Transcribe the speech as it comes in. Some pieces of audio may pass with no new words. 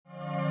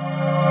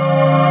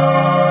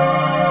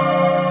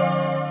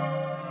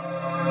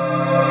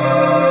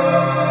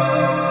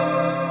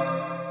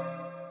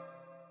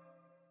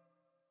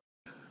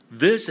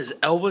This is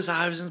Elvis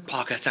Iverson's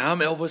podcast. I'm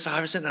Elvis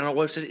Iverson, and our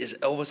website is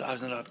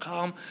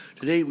elvisiverson.com.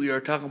 Today we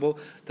are talking about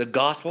the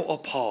Gospel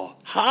of Paul.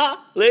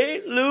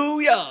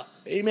 Hallelujah!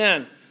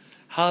 Amen.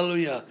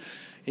 Hallelujah.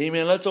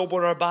 Amen. Let's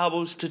open our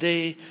Bibles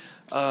today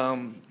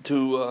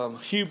to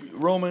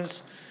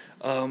Romans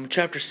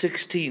chapter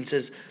 16. It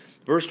says,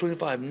 verse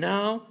 25,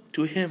 Now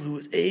to him who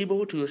is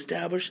able to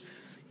establish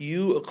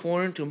you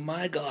according to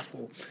my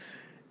gospel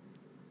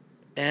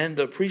and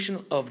the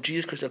preaching of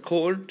Jesus Christ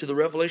according to the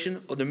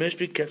revelation of the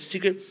mystery kept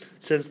secret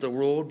since the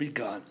world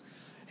begun.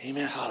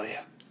 Amen.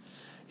 Hallelujah.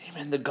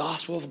 Amen. The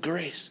gospel of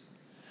grace.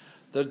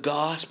 The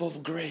gospel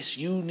of grace.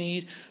 You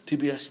need to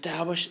be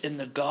established in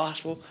the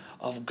gospel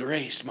of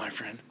grace, my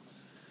friend.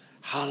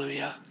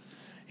 Hallelujah.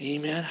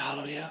 Amen.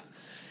 Hallelujah.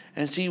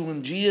 And see,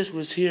 when Jesus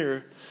was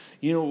here,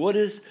 you know, what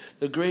is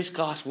the grace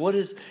gospel?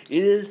 It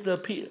is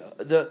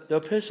the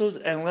epistles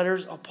and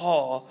letters of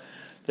Paul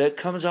that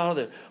comes out of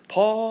there.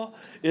 Paul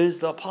is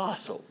the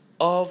apostle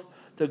of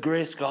the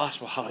grace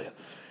gospel. Hallelujah.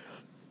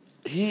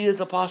 He is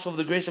the apostle of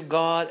the grace of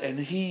God, and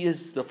he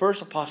is the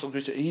first apostle of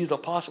grace. He is the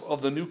apostle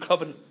of the new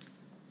covenant.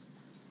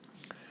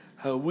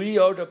 We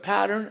are to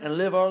pattern and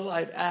live our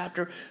life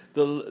after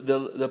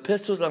the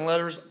epistles and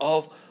letters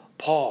of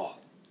Paul.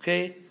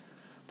 Okay?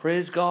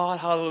 Praise God.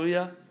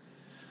 Hallelujah.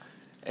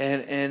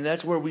 And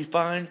that's where we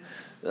find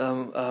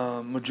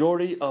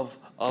majority of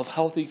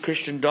healthy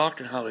Christian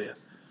doctrine. Hallelujah.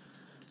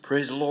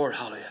 Praise the Lord.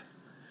 Hallelujah.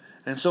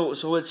 And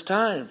so it's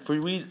time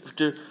for we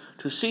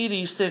to see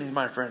these things,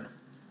 my friend.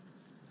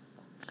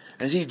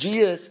 And see,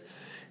 Jesus,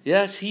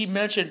 yes, he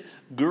mentioned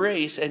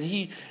grace, and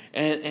he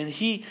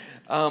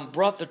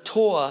brought the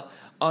Torah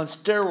on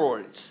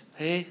steroids.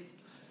 Hey?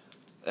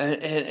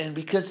 And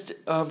because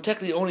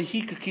technically only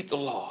he could keep the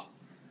law.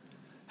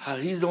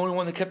 He's the only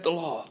one that kept the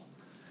law.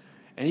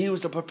 And he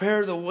was to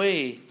prepare the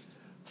way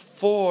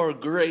for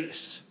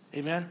grace.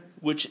 Amen?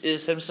 Which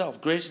is himself.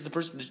 Grace is the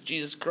person is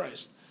Jesus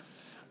Christ.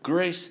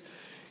 Grace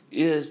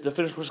is the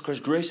finished work of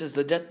Christ. Grace is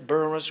the death,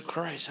 burial, and resurrection of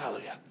Christ.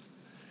 Hallelujah.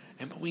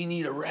 And we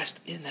need a rest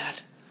in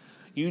that.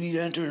 You need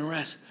to enter in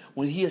rest.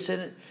 When he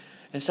ascended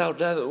and sat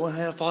down at one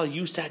hand of the Father,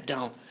 you sat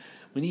down.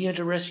 When he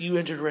entered rest, you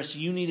entered rest.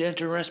 You need to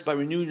enter rest by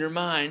renewing your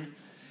mind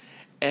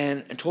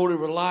and totally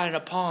relying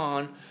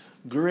upon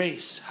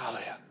grace.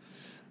 Hallelujah.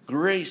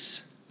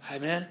 Grace.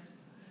 Amen.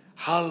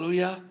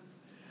 Hallelujah.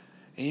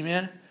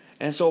 Amen.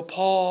 And so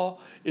Paul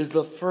is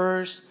the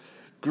first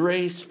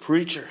grace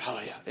preacher.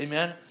 Hallelujah.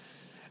 Amen.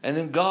 And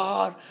then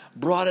God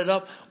brought it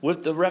up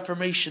with the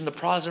Reformation, the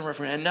Protestant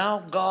Reformation. And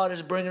now God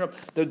is bringing up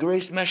the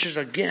grace message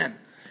again.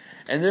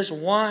 And this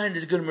wine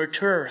is going to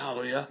mature.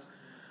 Hallelujah.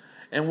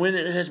 And when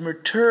it has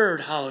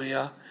matured,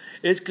 hallelujah,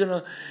 it's going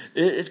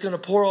to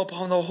pour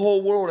upon the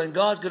whole world. And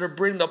God's going to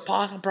bring the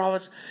apostles and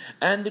prophets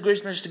and the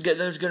grace message together.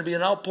 There's going to be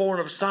an outpouring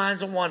of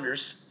signs and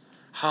wonders.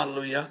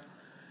 Hallelujah.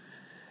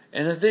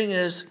 And the thing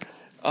is,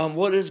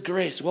 what is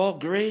grace? Well,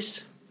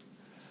 grace,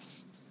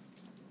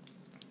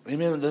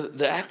 amen,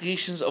 the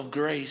applications of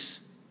grace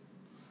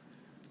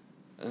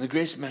and the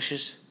grace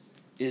message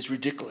is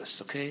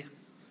ridiculous, okay?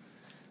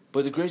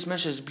 But the grace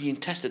message is being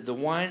tested. The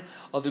wine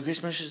of the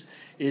grace message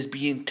is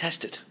being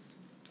tested.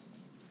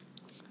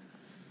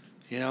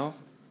 You know?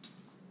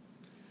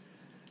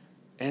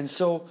 And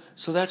so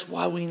that's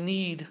why we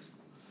need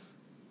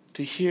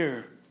to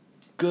hear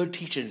good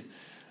teaching,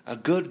 a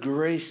good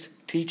grace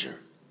teacher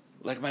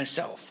like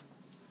myself.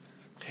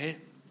 Okay?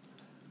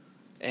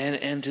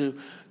 And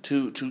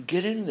to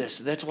get in this.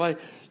 That's why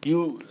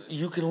you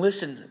can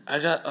listen. I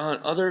got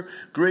other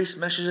grace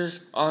messages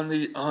on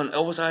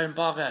Elvis Iverson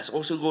podcast.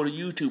 Also go to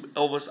YouTube,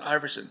 Elvis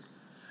Iverson.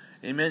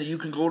 Amen. You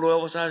can go to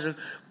Elvis Iverson,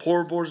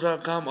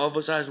 portboards.com,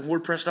 Elvis Iverson,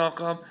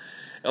 WordPress.com,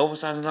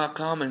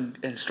 ElvisIverson.com,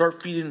 and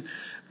start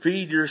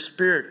feed your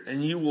spirit,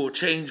 and you will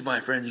change, my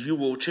friends. You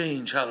will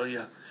change.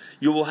 Hallelujah.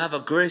 You will have a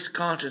grace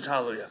conscience.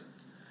 Hallelujah.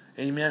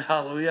 Amen.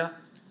 Hallelujah.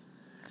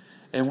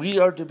 And we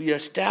are to be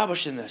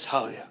established in this.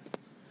 Hallelujah.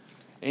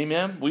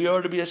 Amen. We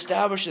are to be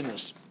established in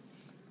this.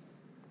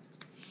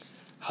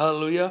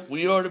 Hallelujah.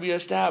 We are to be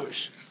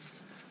established.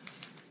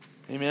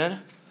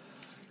 Amen.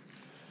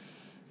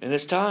 And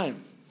it's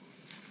time.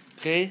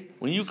 Okay?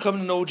 When you come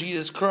to know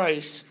Jesus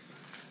Christ,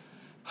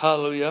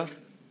 hallelujah,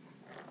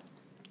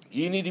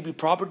 you need to be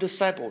proper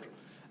discipled.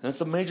 And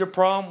that's a major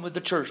problem with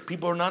the church.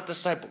 People are not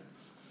discipled.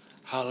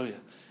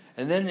 Hallelujah.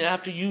 And then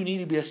after, you need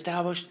to be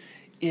established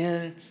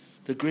in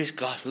the grace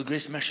gospel, the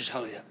grace message.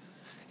 Hallelujah.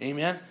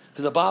 Amen.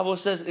 Because the Bible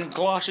says in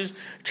Colossians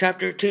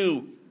chapter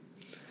 2,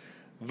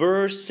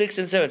 verse 6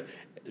 and 7,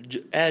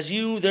 As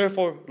you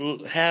therefore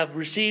have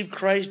received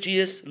Christ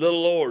Jesus the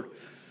Lord,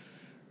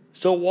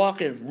 so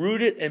walk in,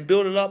 rooted and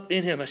built up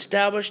in him,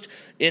 established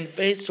in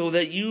faith, so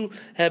that you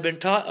have been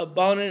taught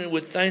abundantly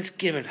with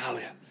thanksgiving.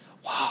 Hallelujah.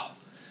 Wow.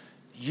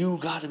 You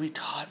got to be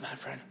taught, my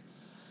friend.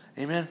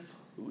 Amen.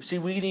 See,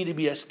 we need to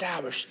be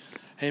established.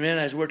 Amen.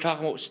 As we're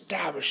talking about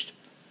established.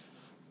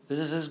 This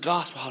is his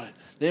gospel. Hallelujah.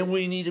 Then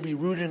we need to be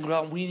rooted in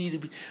ground. We need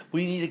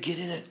to get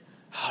in it.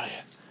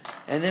 Hallelujah.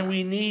 And then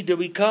we need to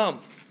become,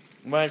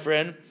 my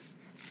friend.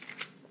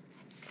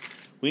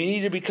 We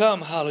need to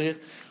become, hallelujah,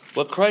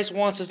 What Christ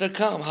wants us to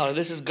come. Hallelujah.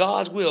 This is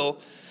God's will.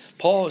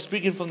 Paul is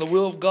speaking from the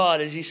will of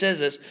God as he says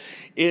this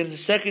in 2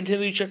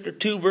 Timothy chapter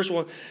 2, verse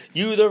 1.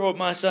 You therefore,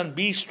 my son,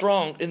 be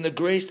strong in the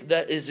grace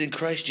that is in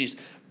Christ Jesus.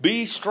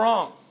 Be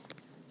strong.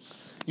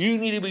 You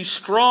need to be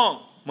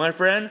strong, my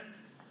friend.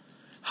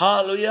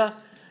 Hallelujah.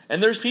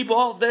 And there's people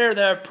out there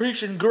that are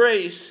preaching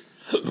grace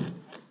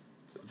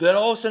that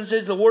all of a sudden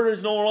says the word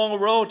is no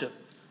longer relative.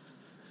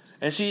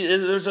 And see,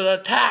 there's an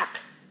attack.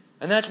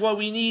 And that's why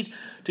we need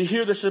to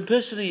hear the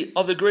simplicity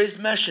of the grace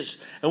message.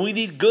 And we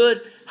need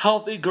good,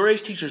 healthy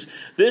grace teachers.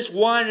 This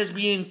wine is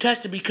being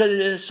tested because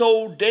it is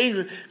so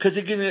dangerous. Because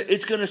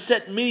it's going to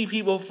set many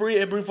people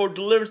free and bring forth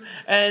deliverance.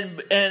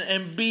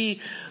 And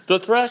be the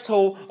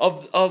threshold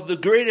of the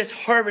greatest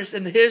harvest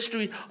in the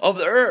history of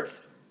the earth.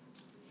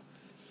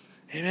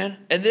 Amen.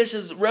 And this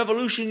is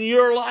revolution in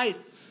your life.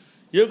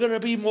 You're going to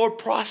be more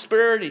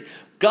prosperity.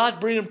 God's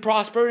bringing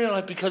prosperity in your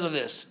life because of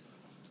this.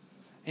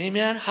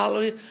 Amen.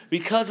 Hallelujah.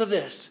 Because of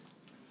this.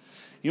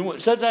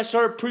 Since I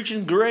started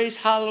preaching grace,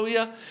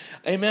 hallelujah.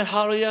 Amen.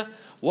 Hallelujah.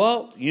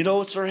 Well, you know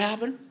what started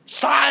happening?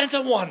 Signs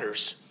and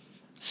wonders.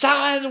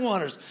 Signs and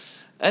wonders.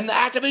 And the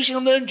activation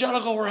of the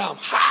angelical realm.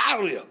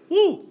 Hallelujah.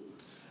 Woo.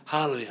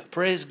 Hallelujah.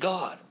 Praise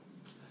God.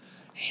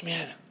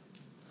 Amen.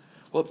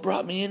 What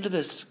brought me into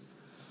this?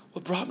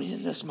 What brought me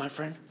in this, my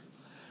friend?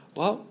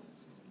 Well,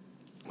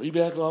 way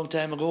back a long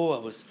time ago, I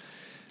was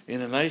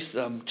in a nice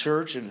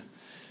church, and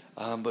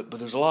but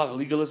there's a lot of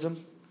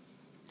legalism,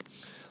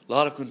 a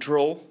lot of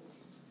control,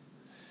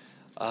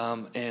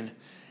 and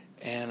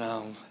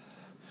a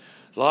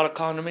lot of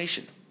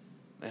condemnation.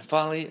 And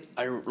finally,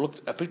 I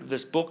picked up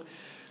this book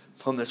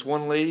from this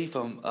one lady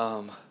from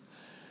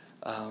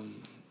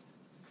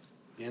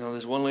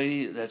this one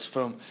lady that's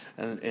from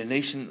a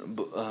nation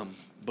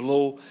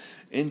below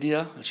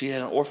India, and she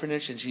had an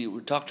orphanage, and she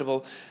talked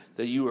about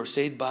that you are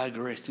saved by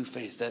grace through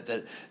faith.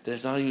 That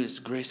it's not you, it's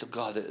the grace of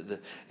God. And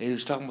he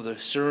was talking about the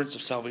assurance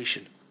of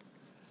salvation.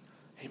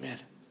 Amen.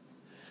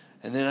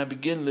 And then I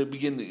began to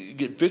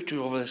get victory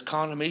over this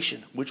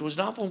condemnation, which was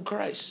not from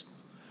Christ,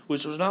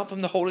 which was not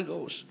from the Holy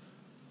Ghost.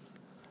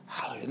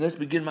 And this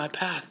began my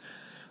path,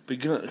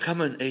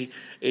 becoming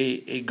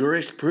a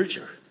grace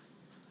preacher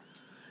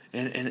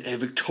and a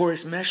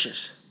victorious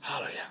message.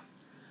 Hallelujah.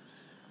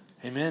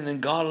 Amen. Then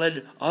God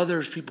led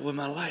people in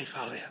my life.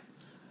 Hallelujah.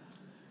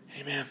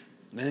 Amen.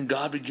 And then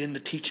God began to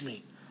teach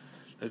me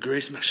the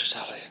grace message.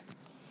 Hallelujah.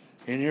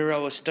 And here I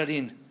was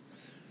studying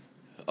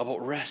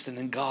about rest, and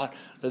then God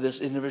led this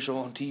individual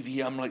on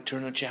TV. I'm like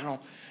turning the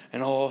channel,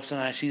 and all of a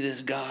sudden I see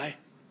this guy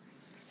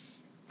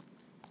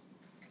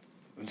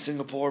in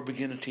Singapore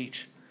begin to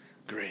teach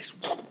grace.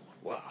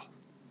 Wow.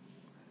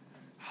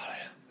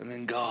 Hallelujah. And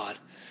then God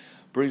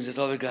brings this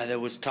other guy that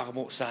was talking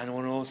about sign and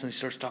wonders, and he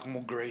starts talking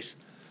about grace.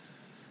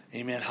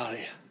 Amen.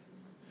 Hallelujah.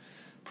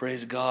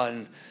 Praise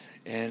God.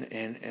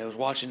 And I was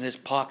watching this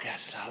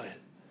podcast. Hallelujah.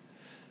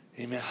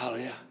 Amen.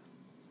 Hallelujah.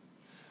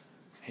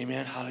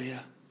 Amen.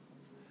 Hallelujah.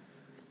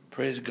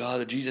 Praise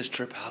God. The Jesus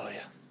trip.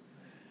 Hallelujah.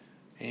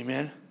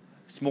 Amen.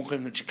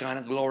 Smoking the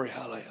Shekinah glory.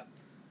 Hallelujah.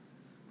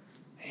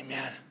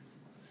 Amen.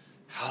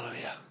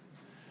 Hallelujah.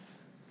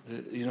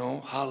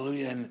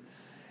 Hallelujah.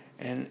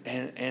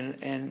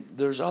 And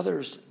there's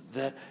others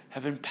that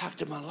have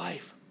impacted my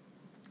life.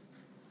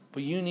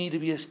 But you need to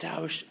be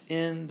established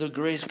in the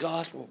grace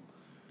gospel.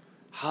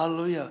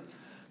 Hallelujah.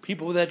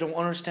 People that don't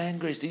understand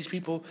grace, these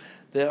people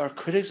that are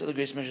critics of the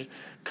grace message,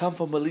 come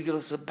from a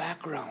legalist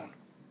background.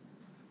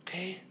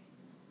 Okay?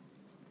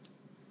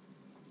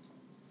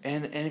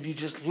 And if you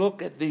just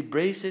look at the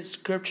basic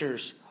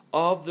scriptures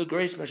of the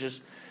grace message,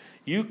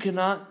 you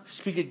cannot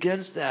speak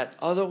against that.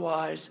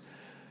 Otherwise,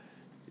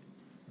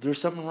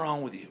 there's something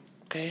wrong with you.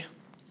 Okay?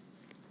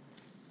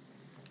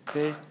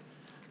 Okay?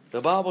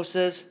 The Bible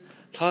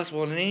talks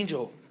about an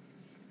angel.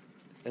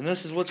 And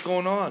this is what's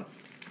going on.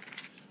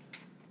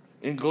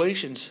 In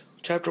Galatians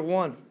chapter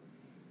 1.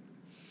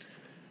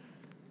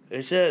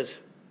 It says,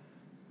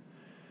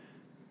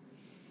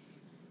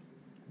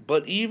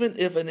 But even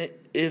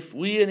if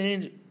we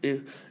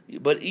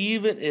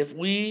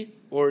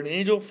or an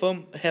angel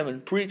from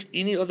heaven preach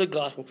any other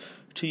gospel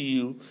to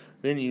you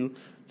than you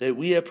that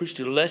we have preached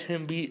to, let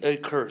him be a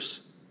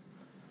curse.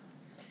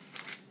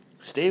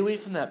 Stay away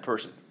from that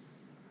person.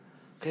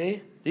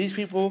 Okay? These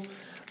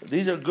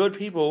are good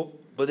people,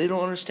 but they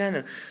don't understand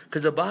it.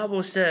 Because the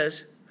Bible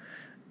says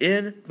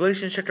in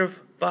Galatians chapter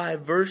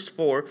 5, verse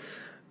 4,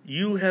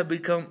 you have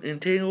become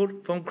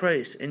entangled from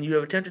Christ, and you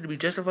have attempted to be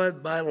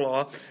justified by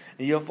law,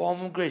 and you have fallen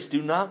from grace.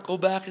 Do not go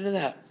back into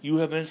that. You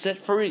have been set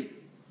free.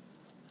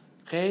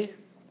 Okay?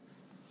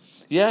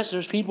 Yes,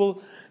 there's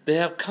people that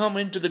have come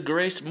into the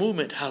grace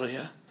movement,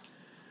 hallelujah,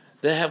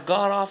 that have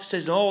gone off and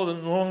says, no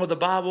longer the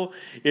Bible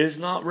is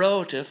not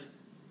relative.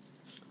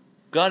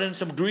 Got in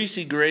some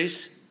greasy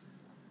grace.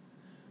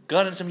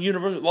 Got in some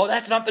universal. Well,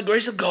 that's not the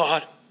grace of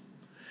God.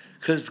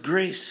 Because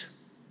grace,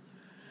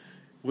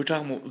 we're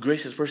talking about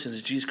grace as person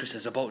is Jesus Christ.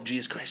 It's about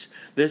Jesus Christ.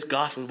 This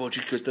gospel is about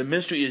Jesus Christ. The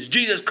mystery is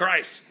Jesus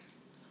Christ.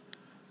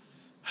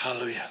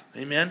 Hallelujah.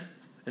 Amen.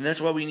 And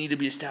that's why we need to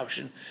be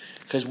established.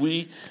 Because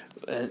we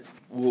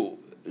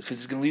because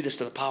it's going to lead us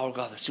to the power of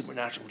God, the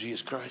supernatural of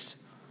Jesus Christ.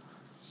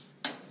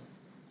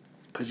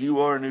 Because you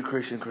are a new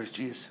creation in Christ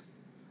Jesus.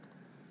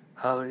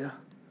 Hallelujah.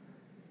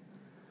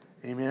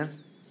 Amen.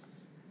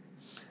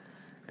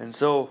 And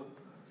so,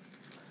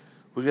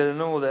 we got to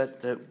know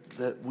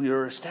that we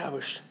are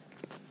established,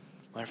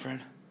 my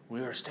friend.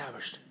 We are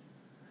established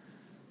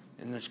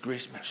in this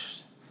grace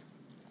message.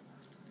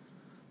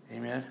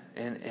 Amen.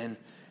 And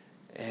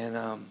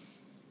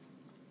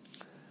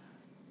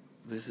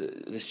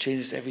this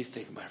changes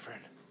everything, my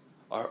friend.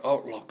 Our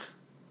outlook.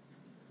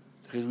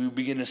 Because we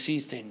begin to see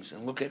things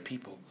and look at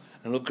people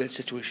and look at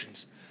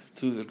situations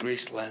through the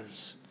grace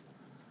lens.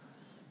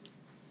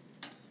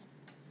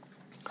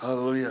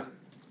 Hallelujah.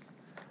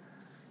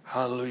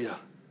 Hallelujah.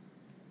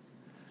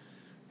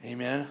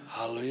 Amen.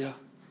 Hallelujah.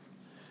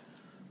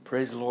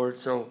 Praise the Lord.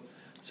 So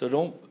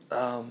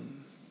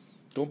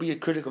don't be a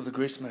critic of the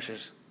grace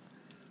message.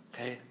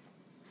 Okay.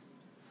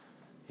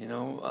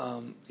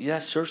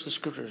 Yes, search the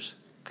scriptures.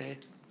 Okay.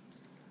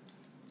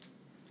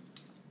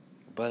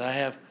 But I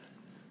have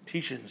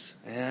teachings,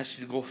 and I ask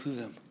you to go through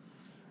them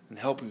and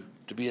help you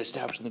to be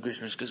established in the grace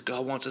message, because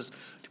God wants us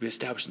to be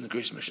established in the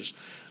grace message.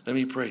 Let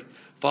me pray.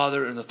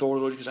 Father, in the authority of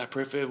the Lord, because I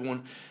pray for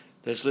everyone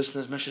that's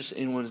listening to this message,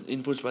 anyone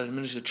influenced by the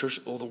ministry of the church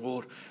all the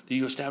world, that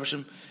you establish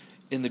them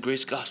in the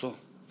grace gospel,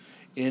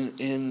 in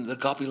the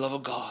agape love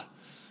of God,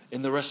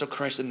 in the rest of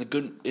Christ, in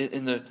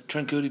the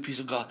tranquility, peace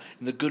of God,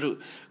 in the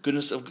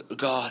goodness of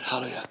God.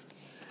 Hallelujah.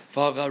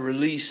 Father God,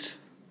 release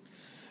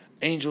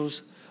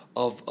angels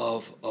of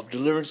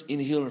deliverance, in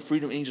healing, and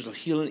freedom, angels of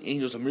healing,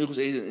 angels of miracles,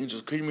 angels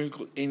of creating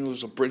miracles,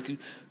 angels of breakthrough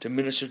to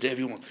minister to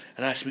everyone.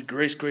 And I speak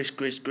grace, grace,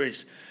 grace,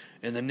 grace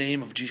in the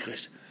name of Jesus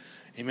Christ.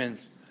 Amen.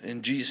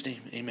 In Jesus'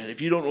 name, amen.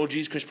 If you don't know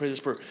Jesus Christ, pray this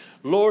prayer.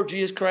 Lord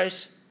Jesus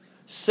Christ,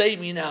 save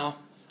me now.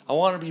 I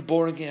want to be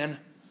born again.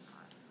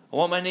 I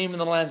want my name in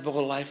the Lamb's Book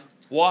of Life.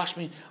 Wash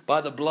me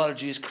by the blood of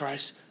Jesus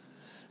Christ.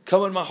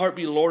 Come in my heart,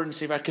 be Lord and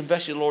Savior. I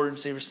confess you, Lord and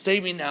Savior.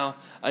 Save me now.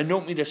 I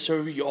know me to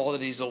serve you all the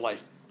days of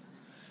life.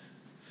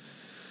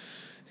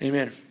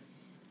 Amen.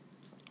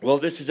 Well,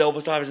 this is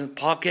Elvis Iverson's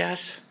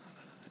podcast.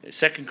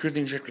 2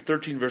 Corinthians chapter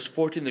 13, verse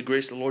 14. The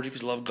grace of the Lord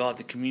Jesus, love of God,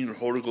 the communion of the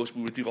Holy Ghost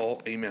be with you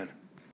all. Amen.